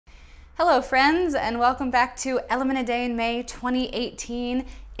Hello friends, and welcome back to Element a Day in May 2018.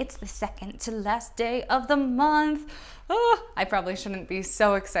 It's the second to last day of the month. Oh, I probably shouldn't be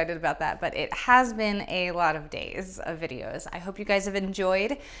so excited about that, but it has been a lot of days of videos. I hope you guys have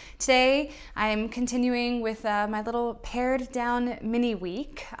enjoyed. Today, I'm continuing with my little pared down mini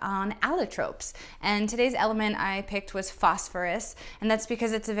week on allotropes. And today's element I picked was phosphorus, and that's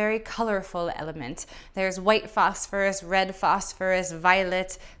because it's a very colorful element. There's white phosphorus, red phosphorus,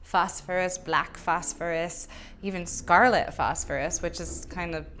 violet phosphorus, black phosphorus, even scarlet phosphorus, which is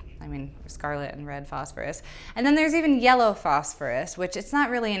kind of, scarlet and red phosphorus. And then there's even yellow phosphorus, which it's not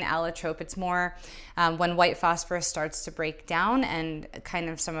really an allotrope. It's more when white phosphorus starts to break down and kind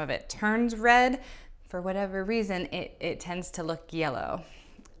of some of it turns red. For whatever reason, it tends to look yellow.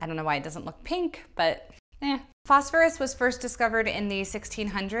 I don't know why it doesn't look pink, but Phosphorus was first discovered in the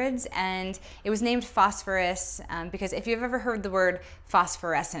 1600s, and it was named phosphorus because if you've ever heard the word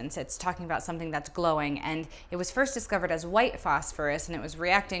phosphorescence, it's talking about something that's glowing, and it was first discovered as white phosphorus, and it was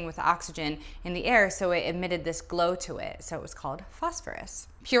reacting with oxygen in the air, so it emitted this glow to it, so it was called phosphorus.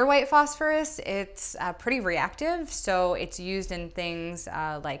 Pure white phosphorus, it's pretty reactive, so it's used in things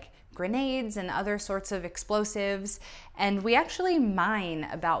like grenades and other sorts of explosives, and we actually mine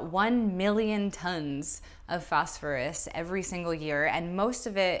about 1 million tons of phosphorus every single year, and most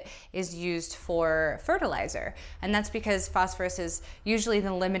of it is used for fertilizer, and that's because phosphorus is usually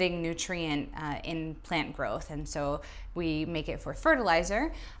the limiting nutrient in plant growth, and so we make it for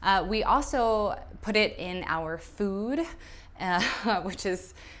fertilizer. We also put it in our food, which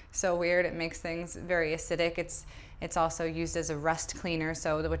is so weird. It makes things very acidic. It's also used as a rust cleaner,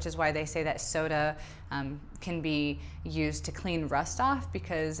 which is why they say that soda can be used to clean rust off,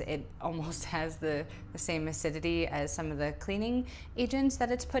 because it almost has the same acidity as some of the cleaning agents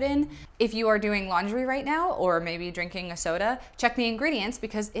that it's put in. If you are doing laundry right now, or maybe drinking a soda, check the ingredients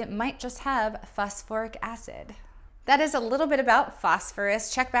because it might just have phosphoric acid. That is a little bit about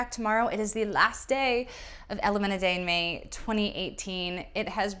phosphorus. Check back tomorrow. It is the last day of Element a Day in May 2018. It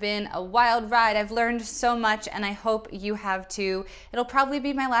has been a wild ride. I've learned so much, and I hope you have too. It'll probably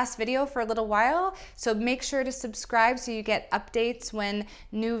be my last video for a little while, so make sure to subscribe so you get updates when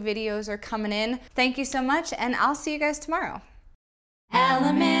new videos are coming in. Thank you so much, and I'll see you guys tomorrow.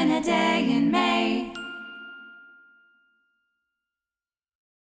 Element a Day.